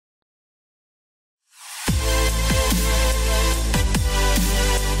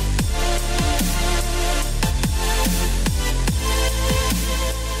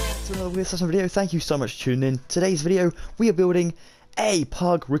Wheelassassin video. Thank you so much for tuning in. Today's video, we are building a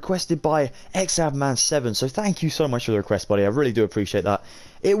pug requested by XAvman7. So thank you so much for the request, buddy. I really do appreciate that.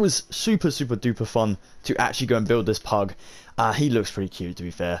 It was super duper fun to actually go and build this pug. He looks pretty cute, to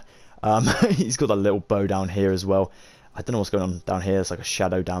be fair. He's got a little bow down here as well. I don't know what's going on down here. It's like a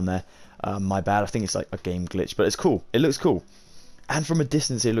shadow down there. My bad. I think it's like a game glitch, but it's cool. It looks cool. And from a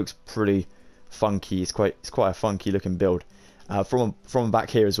distance, it looks pretty funky. It's quite a funky looking build. From back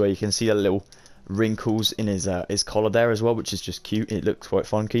here as well, you can see the little wrinkles in his collar there as well, which is just cute. It looks quite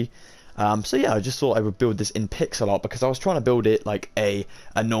funky. So yeah, I just thought I would build this in pixel art because I was trying to build it like a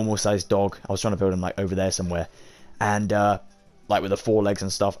normal sized dog. I was trying to build him like over there somewhere, and like with the forelegs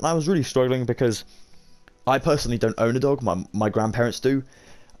and stuff. And I was really struggling because I personally don't own a dog. My grandparents do.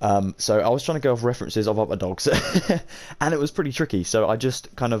 So I was trying to go off references of other dogs, and it was pretty tricky. So I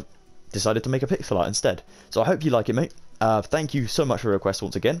just kind of decided to make a pixel art instead. So I hope you like it, mate. Thank you so much for the request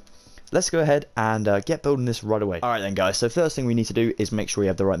once again. Let's go ahead and get building this right away. Alright then, guys, so first thing we need to do is make sure we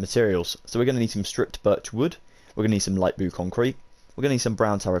have the right materials. So we're going to need some stripped birch wood, we're going to need some light blue concrete, we're going to need some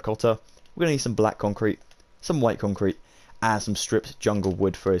brown terracotta, we're going to need some black concrete, some white concrete, and some stripped jungle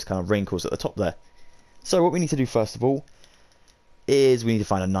wood for his kind of wrinkles at the top there. So what we need to do first of all is we need to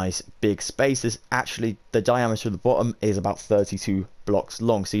find a nice big space. This actually, the diameter of the bottom is about 32 blocks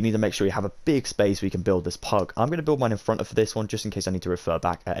long, so you need to make sure you have a big space where you can build this pug. I'm going to build mine in front of this one just in case I need to refer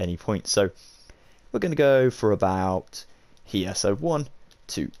back at any point. So we're going to go for about here. So 1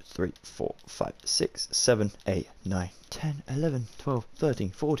 2 3 4 5 6 7 8 9 10 11 12 13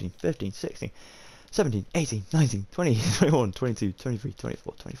 14 15 16 17 18 19 20 21 22 23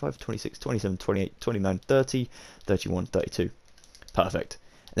 24 25 26 27 28 29 30 31 32. Perfect.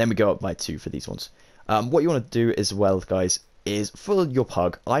 And then we go up by 2 for these ones. What you want to do as well, guys, is for your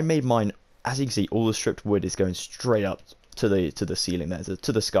pug, I made mine, as you can see, all the stripped wood is going straight up to the ceiling there,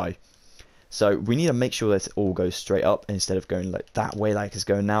 to the sky. So we need to make sure that it all goes straight up instead of going like that way like it's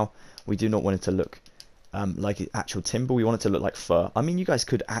going now. We do not want it to look like actual timber. We want it to look like fur. I mean, you guys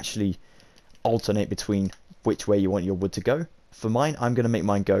could actually alternate between which way you want your wood to go. For mine, I'm going to make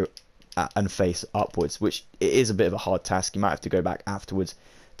mine go and face upwards, which it is a bit of a hard task. You might have to go back afterwards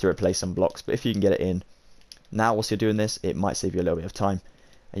to replace some blocks, but if you can get it in now whilst you're doing this, it might save you a little bit of time,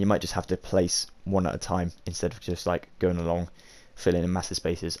 and you might just have to place one at a time instead of just like going along filling in massive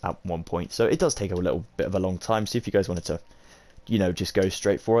spaces at one point. So it does take a little bit of a long time, so if you guys wanted to, you know, just go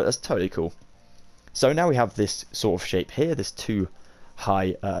straight for it, that's totally cool. So now we have this sort of shape here, this 2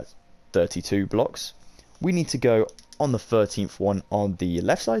 high 32 blocks. We need to go on the 13th one on the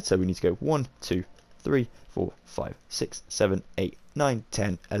left side, so we need to go 1 2 3 4 5 6 7 8 9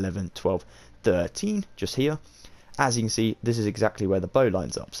 10 11 12 13, just here. As you can see, this is exactly where the bow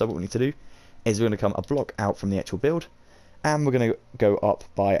lines up. So what we need to do is we're going to come a block out from the actual build, and we're going to go up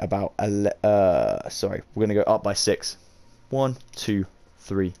by about we're going to go up by 6. 1 2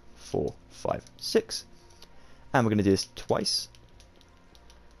 3 4 5 6, and we're going to do this twice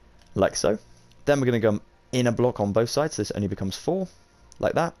like so. Then we're going to go in a block on both sides, so this only becomes 4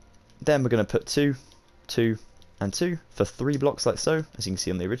 like that. Then we're going to put 2 2 and 2 for 3 blocks like so, as you can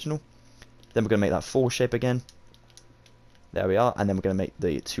see on the original. Then we're going to make that 4 shape again. There we are. And then we're going to make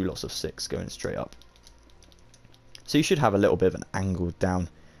the 2 lots of 6 going straight up. So you should have a little bit of an angled down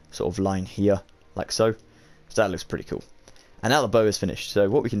sort of line here, like so. So that looks pretty cool. And now the bow is finished. So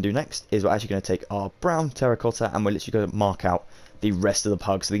what we can do next is we're actually going to take our brown terracotta and we're literally going to mark out the rest of the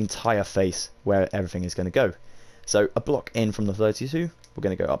pug, so the entire face where everything is going to go. So a block in from the 32, we're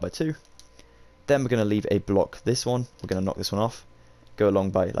going to go up by 2. Then we're going to leave a block, this one, we're going to knock this one off, go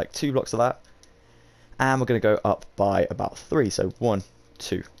along by like 2 blocks of that, and we're going to go up by about 3, so 1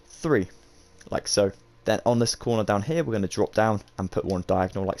 2 3 like so. Then on this corner down here, we're going to drop down and put one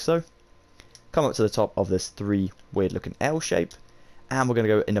diagonal like so, come up to the top of this 3 weird looking L shape, and we're going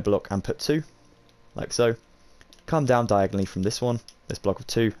to go in a block and put 2 like so, come down diagonally from this one, this block of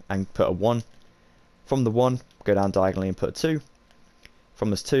 2, and put a 1. From the 1, go down diagonally and put a 2.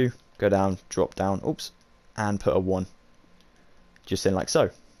 From this 2, go down, drop down, oops, and put a 1. Just in like so.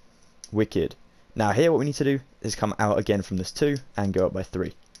 Wicked. Now here what we need to do is come out again from this 2 and go up by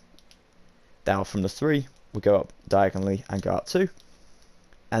 3. Now from the 3, we go up diagonally and go out 2.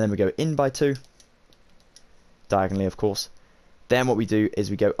 And then we go in by 2. Diagonally, of course. Then what we do is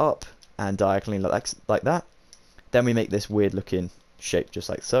we go up and diagonally like that. Then we make this weird looking shape just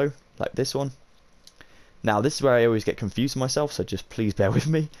like so, like this one. Now this is where I always get confused myself, so just please bear with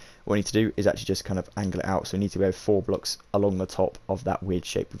me. What we need to do is actually just kind of angle it out, so we need to go 4 blocks along the top of that weird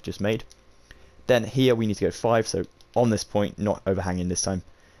shape we've just made. Then here we need to go 5, so on this point, not overhanging this time.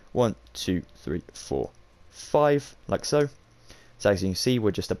 1 2 3 4 5, like so. So as you can see,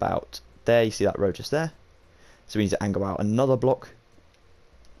 we're just about there. You see that row just there? So we need to angle out another block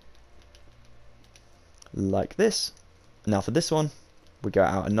like this. Now for this one, we go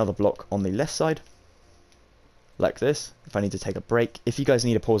out another block on the left side like this. If I need to take a break, if you guys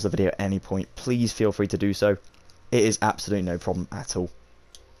need to pause the video at any point, please feel free to do so. It is absolutely no problem at all.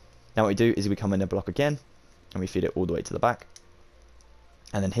 Now what we do is we come in a block again and we feed it all the way to the back.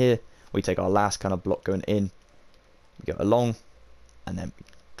 And then here we take our last kind of block going in, we go along, and then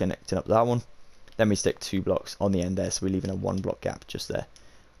connecting up that one. Then we stick 2 blocks on the end there, so we're leaving a 1 block gap just there.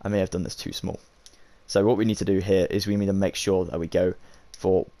 I may have done this too small. So what we need to do here is we need to make sure that we go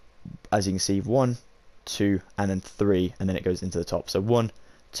for, as you can see, 1, 2, and then 3, and then it goes into the top. So 1,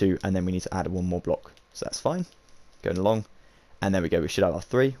 2, and then we need to add 1 more block. So that's fine. Going along, and there we go. We should have our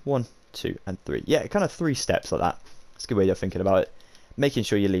 3, 1, 2, and 3. Yeah, kind of 3 steps like that. That's a good way of thinking about it. Making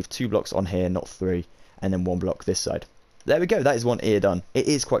sure you leave 2 blocks on here, not 3, and then 1 block this side. There we go. That is 1 ear done. It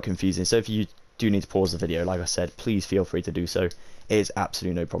is quite confusing, so if you do need to pause the video, like I said, please feel free to do so. It is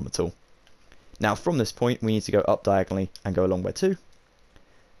absolutely no problem at all. Now from this point, we need to go up diagonally and go along by 2.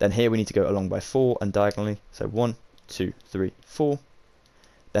 Then here we need to go along by 4 and diagonally. So 1, 2, 3, 4.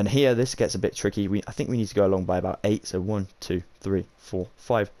 Then here this gets a bit tricky. I think we need to go along by about 8. So 1, 2, 3, 4,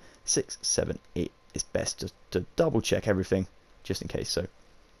 5, 6, 7, 8. It's best just to double check everything just in case. So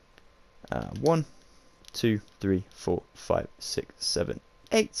 1, 2, 3, 4, 5, 6, 7,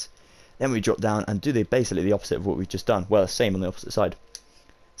 8. Then we drop down and do basically the opposite of what we've just done. Well, same on the opposite side.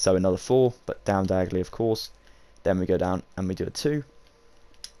 So another 4, but down diagonally, of course. Then we go down and we do a 2.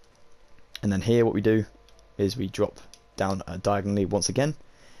 And then here what we do is we drop down diagonally once again.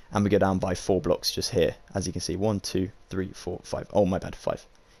 And we go down by 4 blocks just here. As you can see, 1, 2, 3, 4, 5. Oh, my bad, 5.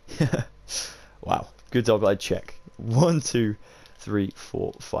 Wow, good job, I check. 1, 2, 3,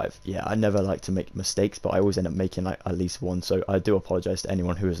 4, 5. Yeah, I never like to make mistakes, but I always end up making like at least one. So I do apologize to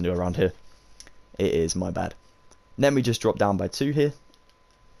anyone who is new around here. It is my bad. And then we just drop down by 2 here.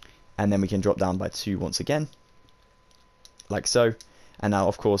 And then we can drop down by 2 once again. Like so. And now,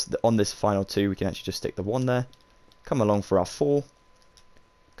 of course, on this final 2, we can actually just stick the 1 there. Come along for our 4.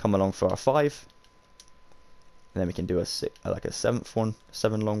 Come along for our 5. And then we can do like a 7th one,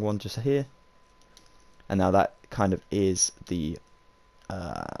 7 long one just here. And now that kind of is the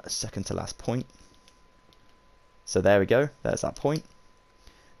second to last point. So there we go. There's that point.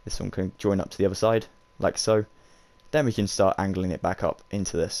 This one can join up to the other side, like so. Then we can start angling it back up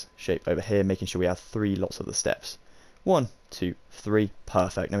into this shape over here, making sure we have 3 lots of the steps. 1, 2, 3,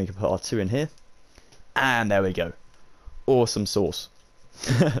 perfect. Then we can put our 2 in here. And there we go. Awesome sauce.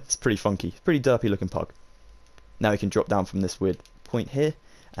 It's pretty funky, pretty derpy looking pug. Now we can drop down from this weird point here,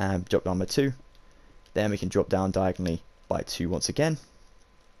 and drop down by 2. Then we can drop down diagonally by 2 once again.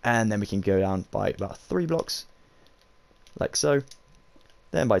 And then we can go down by about 3 blocks, like so.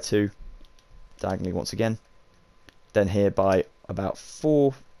 Then by 2, diagonally once again. Then here by about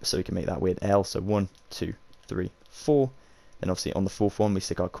 4, so we can make that weird L. So 1, 2, 3, 4. Then obviously on the 4th one we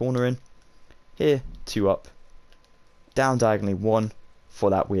stick our corner in. Here, 2 up. Down diagonally 1 for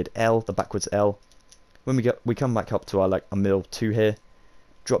that weird L, the backwards L. When we come back up to our like a middle 2 here.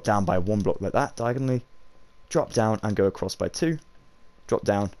 Drop down by 1 block like that diagonally. Drop down and go across by 2. Drop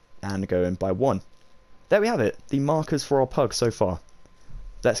down and go in by 1. There we have it, the markers for our pug so far.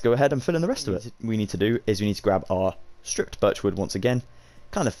 Let's go ahead and fill in the rest of it. What we need to do is we need to grab our stripped birch wood once again,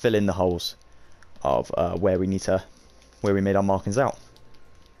 kind of fill in the holes of where we made our markings out.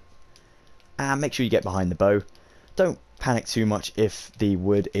 And make sure you get behind the bow. Don't panic too much if the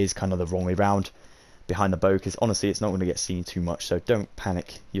wood is kind of the wrong way round behind the bow, because honestly it's not going to get seen too much, so don't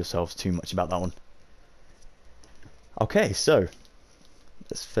panic yourselves too much about that one. Okay, so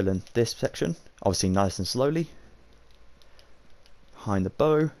let's fill in this section, obviously nice and slowly. Behind the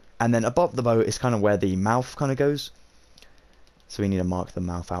bow, and then above the bow is kind of where the mouth kind of goes, so we need to mark the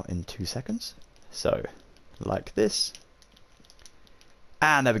mouth out in 2 seconds, so like this.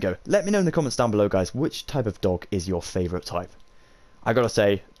 And there we go. Let me know in the comments down below, guys, which type of dog is your favorite type. I gotta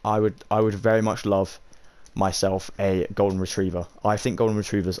say, I would very much love myself a golden retriever. I think golden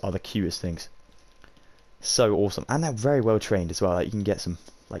retrievers are the cutest things, so awesome, and they're very well trained as well. Like, you can get some,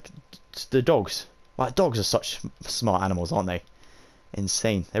 like, the dogs, like, dogs are such smart animals, aren't they?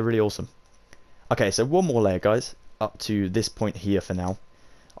 Insane. They're really awesome. Okay, so one more layer, guys, up to this point here for now.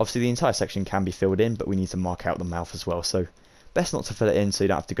 Obviously the entire section can be filled in, but we need to mark out the mouth as well, so best not to fill it in so you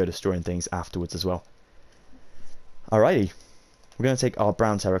don't have to go destroying things afterwards as well. Alrighty, we're going to take our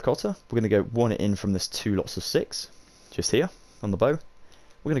brown terracotta. We're going to go 1 in from this 2 lots of 6, just here on the bow.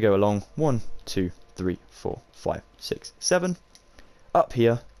 We're going to go along 1, 2, 3, 4, 5, 6, 7, up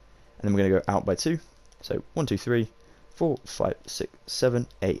here, and then we're going to go out by 2. So 1, 2, 3, 4, 5, 6, 7,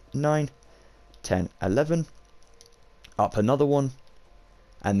 8, 9, 10, 11. Up another one.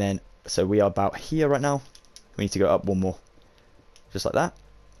 And then, so we are about here right now. We need to go up one more. Just like that.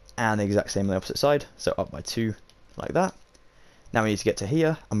 And the exact same on the opposite side. So up by 2, like that. Now we need to get to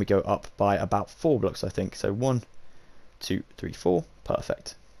here, and we go up by about 4 blocks, I think. So 1, 2, 3, 4.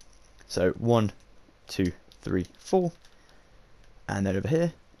 Perfect. So 1, 2, 3, 4. And then over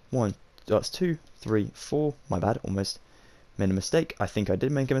here, 1, that's 2, 3, 4. My bad, almost made a mistake. I think I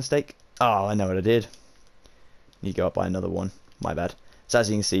did make a mistake. Oh, I know what I did. You go up by another one. My bad. So as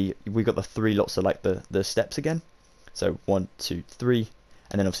you can see, we've got the 3 lots of like the steps again. So 1, 2, 3,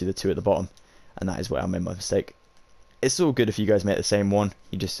 and then obviously the 2 at the bottom. And that is where I made my mistake. It's all good if you guys make the same one.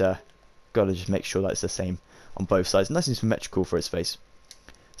 You just gotta just make sure that it's the same on both sides. Nice and symmetrical for its face.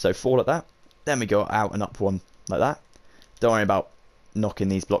 So 4 like that. Then we go out and up 1 like that. Don't worry about knocking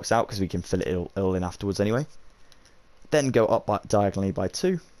these blocks out because we can fill it all in afterwards anyway. Then go up diagonally by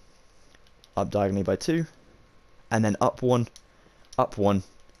 2. Up diagonally by 2. And then up 1. Up 1.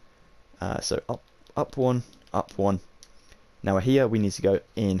 So up 1. Up 1. Now here we need to go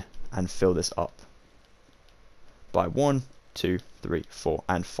in and fill this up by 1, 2, 3, 4,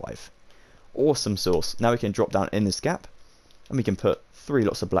 and 5. Awesome sauce. Now we can drop down in this gap, and we can put 3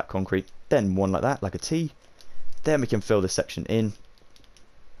 lots of black concrete, then 1 like that, like a T. Then we can fill this section in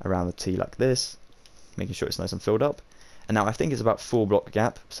around the T like this, making sure it's nice and filled up. And now I think it's about 4 block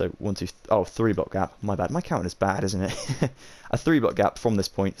gap, so 3 block gap. My bad, my counting is bad, isn't it? A 3 block gap from this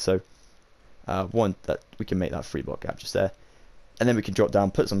point, so one that we can make that 3 block gap just there. And then we can drop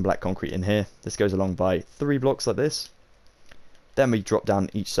down, put some black concrete in here. This goes along by 3 blocks like this. Then we drop down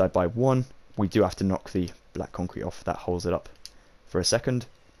each side by 1. We do have to knock the black concrete off. That holds it up for a second.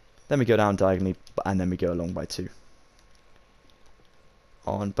 Then we go down diagonally, and then we go along by 2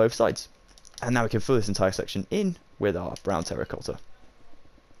 on both sides. And now we can fill this entire section in with our brown terracotta.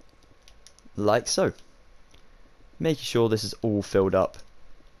 Like so. Making sure this is all filled up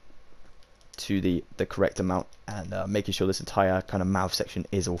to the correct amount, and making sure this entire kind of mouth section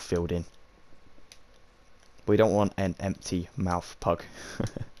is all filled in. We don't want an empty mouth pug.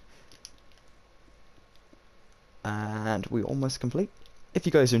 And we're almost complete. If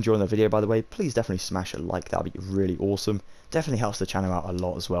you guys are enjoying the video, by the way, please definitely smash a like. That would be really awesome. Definitely helps the channel out a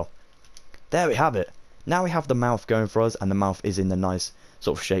lot as well. There we have it. Now we have the mouth going for us, and the mouth is in the nice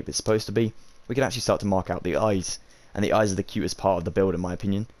sort of shape it's supposed to be. We can actually start to mark out the eyes, and the eyes are the cutest part of the build in my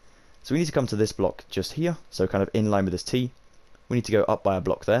opinion. So we need to come to this block just here, so kind of in line with this T. We need to go up by a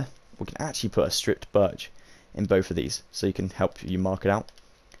block there. We can actually put a stripped birch in both of these, so you can help you mark it out.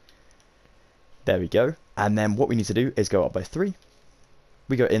 There we go. And then what we need to do is go up by 3.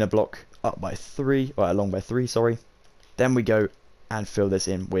 We go in a block, up by 3, or along by 3, sorry. Then we go and fill this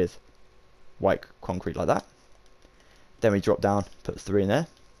in with white concrete like that. Then we drop down, put 3 in there.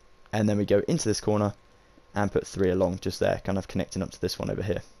 And then we go into this corner and put 3 along just there, kind of connecting up to this one over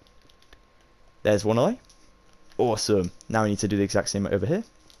here. There's 1 eye. Awesome. Now we need to do the exact same over here.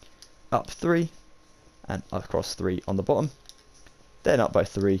 Up 3 and across 3 on the bottom. Then up by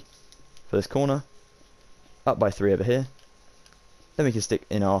 3 for this corner. Up by 3 over here. Then we can stick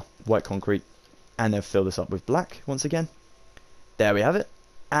in our white concrete and then fill this up with black once again. There we have it.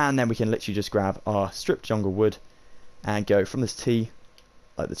 And then we can literally just grab our stripped jungle wood and go from this T,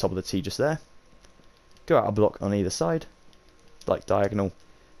 like the top of the T just there. Go out a block on either side, like diagonal.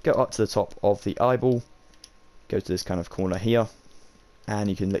 Go up to the top of the eyeball, go to this kind of corner here, and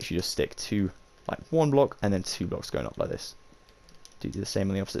you can literally just stick 2, like 1 block and then 2 blocks going up like this. Do the same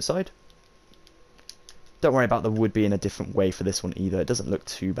on the opposite side. Don't worry about the wood being a different way for this one either, it doesn't look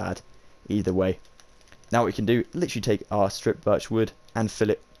too bad either way. Now what we can do, literally take our stripped birch wood and fill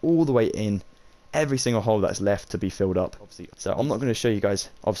it all the way in, every single hole that's left to be filled up. Obviously, so I'm not going to show you guys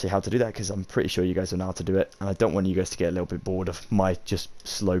obviously how to do that because I'm pretty sure you guys know how to do it, and I don't want you guys to get a little bit bored of my just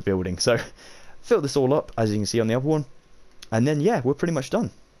slow building. So fill this all up as you can see on the other one, and then yeah, we're pretty much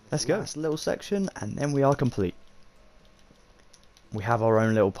done. Let's go. Last little section, and then we are complete. We have our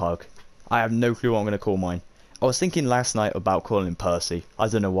own little pug. I have no clue what I'm going to call mine. I was thinking last night about calling him Percy. I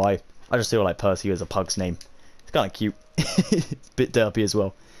don't know why. I just feel like Percy is a pug's name. It's kind of cute. It's a bit derpy as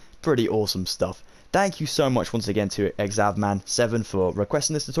well. Pretty awesome stuff. Thank you so much once again to Exavman7 for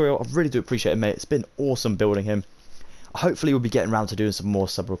requesting this tutorial. I really do appreciate it, mate. It's been awesome building him. Hopefully we'll be getting around to doing some more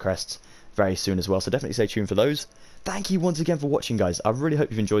sub requests very soon as well, so definitely stay tuned for those. Thank you once again for watching, guys. I really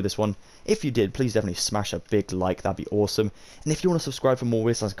hope you've enjoyed this one. If you did, please definitely smash a big like. That'd be awesome. And if you want to subscribe for more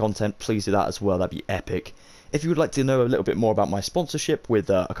Wheelassassin content, please do that as well. That'd be epic. If you would like to know a little bit more about my sponsorship with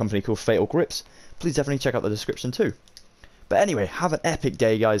a company called Fatal Grips, please definitely check out the description too. But anyway, have an epic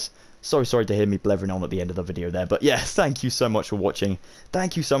day, guys. So sorry to hear me blethering on at the end of the video there. But yeah, thank you so much for watching.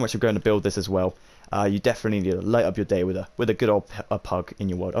 Thank you so much for going to build this as well. You definitely need to light up your day with a good old pug in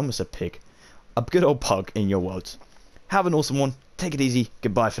your world. Almost a pig. A good old pug in your world. Have an awesome one. Take it easy.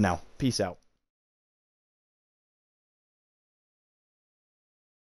 Goodbye for now. Peace out.